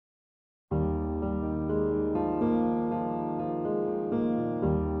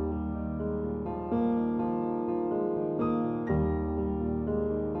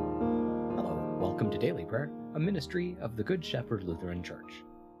Prayer, a ministry of the Good Shepherd Lutheran Church.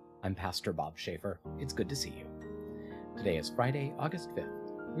 I'm Pastor Bob Schaefer. It's good to see you. Today is Friday, August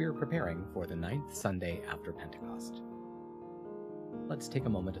 5th. We are preparing for the 9th Sunday after Pentecost. Let's take a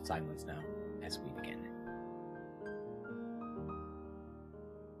moment of silence now as we begin.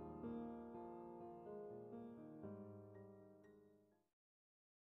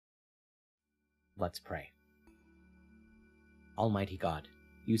 Let's pray. Almighty God,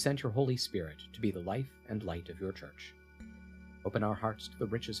 you sent your Holy Spirit to be the life and light of your church. Open our hearts to the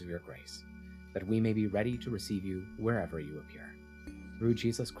riches of your grace, that we may be ready to receive you wherever you appear. Through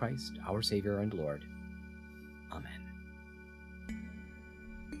Jesus Christ, our Savior and Lord. Amen.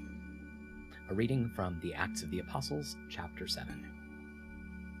 A reading from the Acts of the Apostles, chapter 7.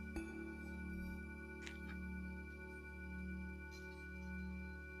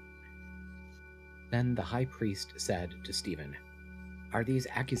 Then the high priest said to Stephen, "Are these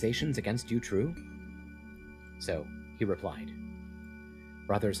accusations against you true?" So he replied,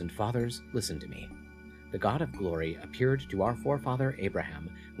 "Brothers and fathers, listen to me. The God of glory appeared to our forefather Abraham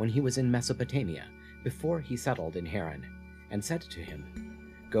when he was in Mesopotamia, before he settled in Haran, and said to him,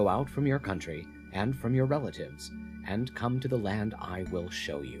 'Go out from your country and from your relatives, and come to the land I will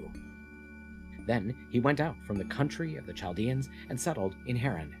show you.' Then he went out from the country of the Chaldeans and settled in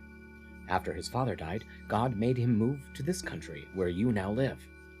Haran. After his father died, God made him move to this country where you now live.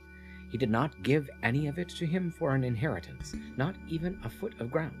 He did not give any of it to him for an inheritance, not even a foot of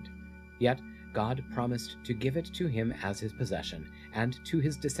ground. Yet God promised to give it to him as his possession, and to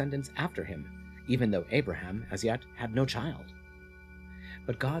his descendants after him, even though Abraham as yet had no child.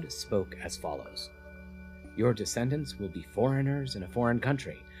 But God spoke as follows: 'Your descendants will be foreigners in a foreign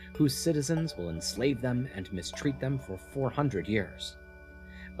country, whose citizens will enslave them and mistreat them for 400 years.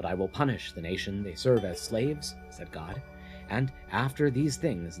 But I will punish the nation they serve as slaves,' said God, 'and after these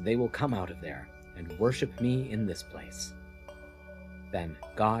things they will come out of there and worship me in this place.' Then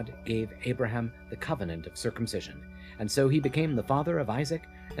God gave Abraham the covenant of circumcision, and so he became the father of Isaac,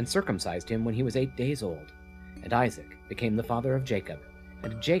 and circumcised him when he was 8 days old. And Isaac became the father of Jacob,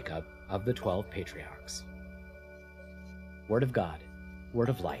 and Jacob of the 12 patriarchs." Word of God, word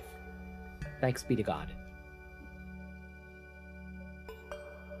of life. Thanks be to God.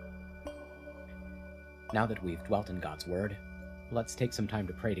 Now that we've dwelt in God's Word, let's take some time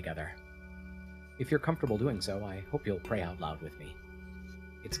to pray together. If you're comfortable doing so, I hope you'll pray out loud with me.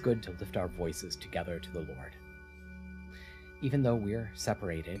 It's good to lift our voices together to the Lord. Even though we're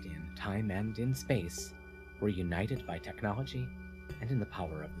separated in time and in space, we're united by technology and in the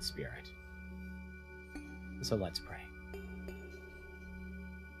power of the Spirit. So let's pray.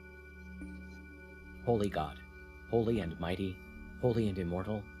 Holy God, holy and mighty, holy and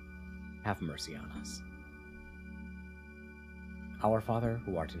immortal, have mercy on us. Our Father,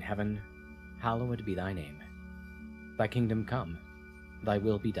 who art in heaven, hallowed be thy name. Thy kingdom come, thy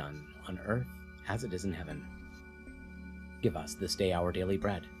will be done, on earth as it is in heaven. Give us this day our daily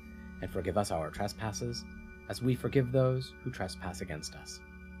bread, and forgive us our trespasses, as we forgive those who trespass against us.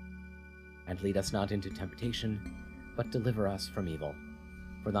 And lead us not into temptation, but deliver us from evil.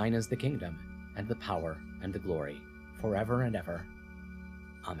 For thine is the kingdom, and the power, and the glory, forever and ever.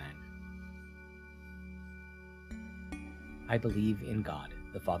 Amen. I believe in God,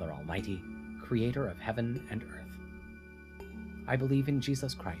 the Father Almighty, creator of heaven and earth. I believe in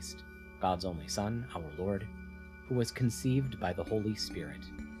Jesus Christ, God's only Son, our Lord, who was conceived by the Holy Spirit,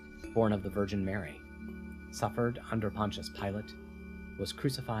 born of the Virgin Mary, suffered under Pontius Pilate, was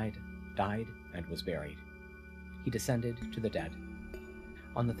crucified, died, and was buried. He descended to the dead.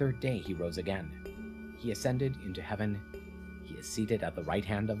 On the third day he rose again. He ascended into heaven. He is seated at the right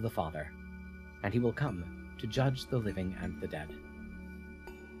hand of the Father, and he will come to judge the living and the dead.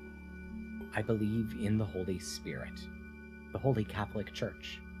 I believe in the Holy Spirit, the Holy Catholic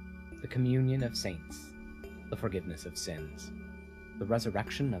Church, the communion of saints, the forgiveness of sins, the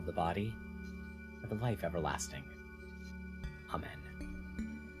resurrection of the body, and the life everlasting. Amen.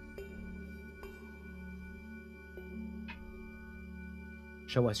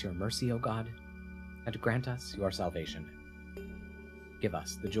 Show us your mercy, O God, and grant us your salvation. Give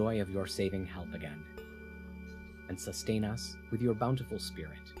us the joy of your saving help again, and sustain us with your bountiful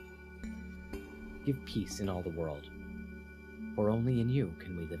Spirit. Give peace in all the world, for only in you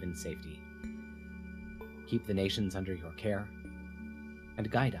can we live in safety. Keep the nations under your care,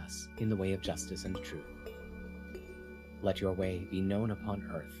 and guide us in the way of justice and truth. Let your way be known upon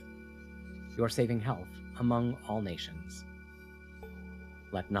earth, your saving health among all nations.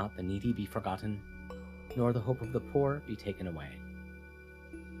 Let not the needy be forgotten, nor the hope of the poor be taken away.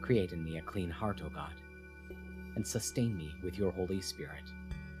 Create in me a clean heart, O God, and sustain me with your Holy Spirit.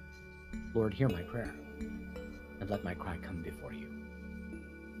 Lord, hear my prayer. and let my cry come before you.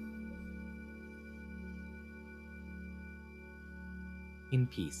 In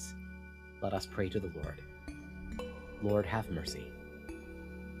peace, let us pray to the Lord. Lord, have mercy.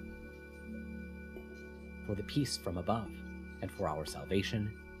 For the peace from above, and for our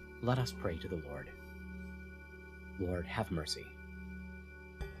salvation, let us pray to the Lord. Lord, have mercy.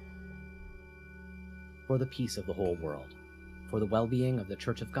 For the peace of the whole world, for the well-being of the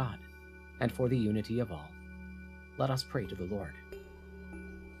Church of God, and for the unity of all, let us pray to the Lord.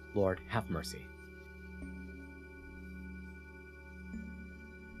 Lord, have mercy.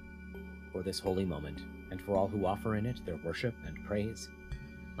 For this holy moment, and for all who offer in it their worship and praise,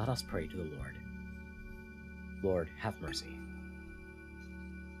 let us pray to the Lord. Lord, have mercy.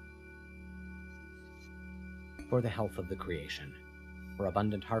 For the health of the creation, for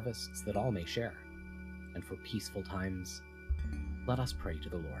abundant harvests that all may share, and for peaceful times, let us pray to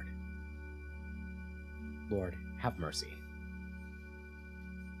the Lord. Lord, have mercy.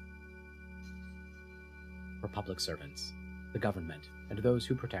 For public servants, the government, and those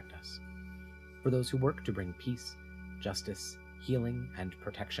who protect us, for those who work to bring peace, justice, healing, and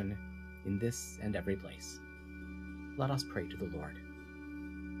protection in this and every place, let us pray to the Lord.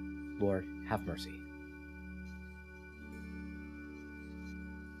 Lord, have mercy.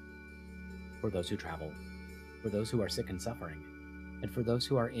 For those who travel, for those who are sick and suffering, and for those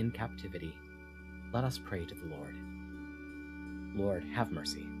who are in captivity, let us pray to the Lord. Lord, have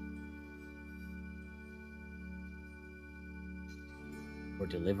mercy. For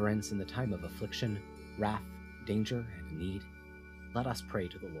deliverance in the time of affliction, wrath, danger, and need, let us pray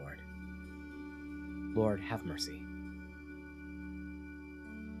to the Lord. Lord, have mercy.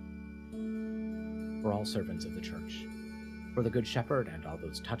 For all servants of the Church, for the Good Shepherd and all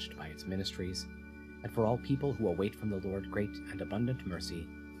those touched by its ministries, and for all people who await from the Lord great and abundant mercy,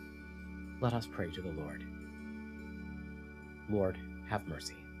 let us pray to the Lord. Lord, have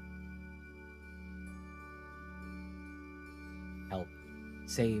mercy. Help,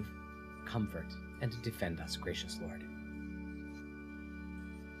 save, comfort, and defend us, gracious Lord.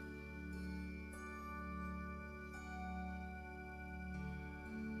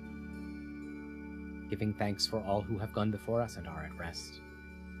 Giving thanks for all who have gone before us and are at rest,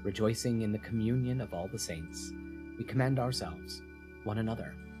 rejoicing in the communion of all the saints, we commend ourselves, one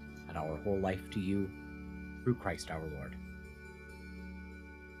another, and our whole life to you, through Christ our Lord.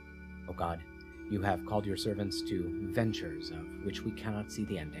 O God, you have called your servants to ventures of which we cannot see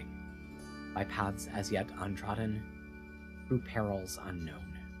the ending, by paths as yet untrodden, through perils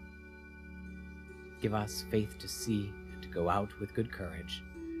unknown. Give us faith to see and to go out with good courage,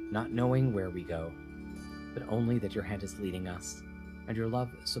 not knowing where we go, but only that your hand is leading us, and your love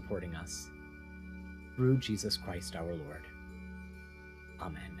supporting us. Through Jesus Christ our Lord.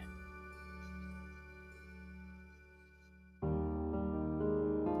 Amen.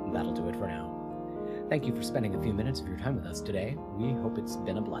 That'll do it for now. Thank you for spending a few minutes of your time with us today. We hope it's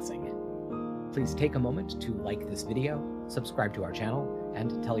been a blessing. Please take a moment to like this video, subscribe to our channel,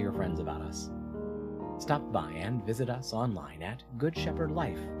 and tell your friends about us. Stop by and visit us online at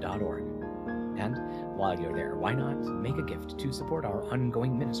goodshepherdlife.org. And while you're there, why not make a gift to support our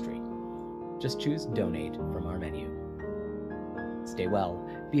ongoing ministry? Just choose Donate from our menu. Stay well,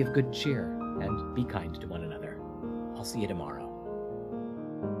 be of good cheer, and be kind to one another. I'll see you tomorrow.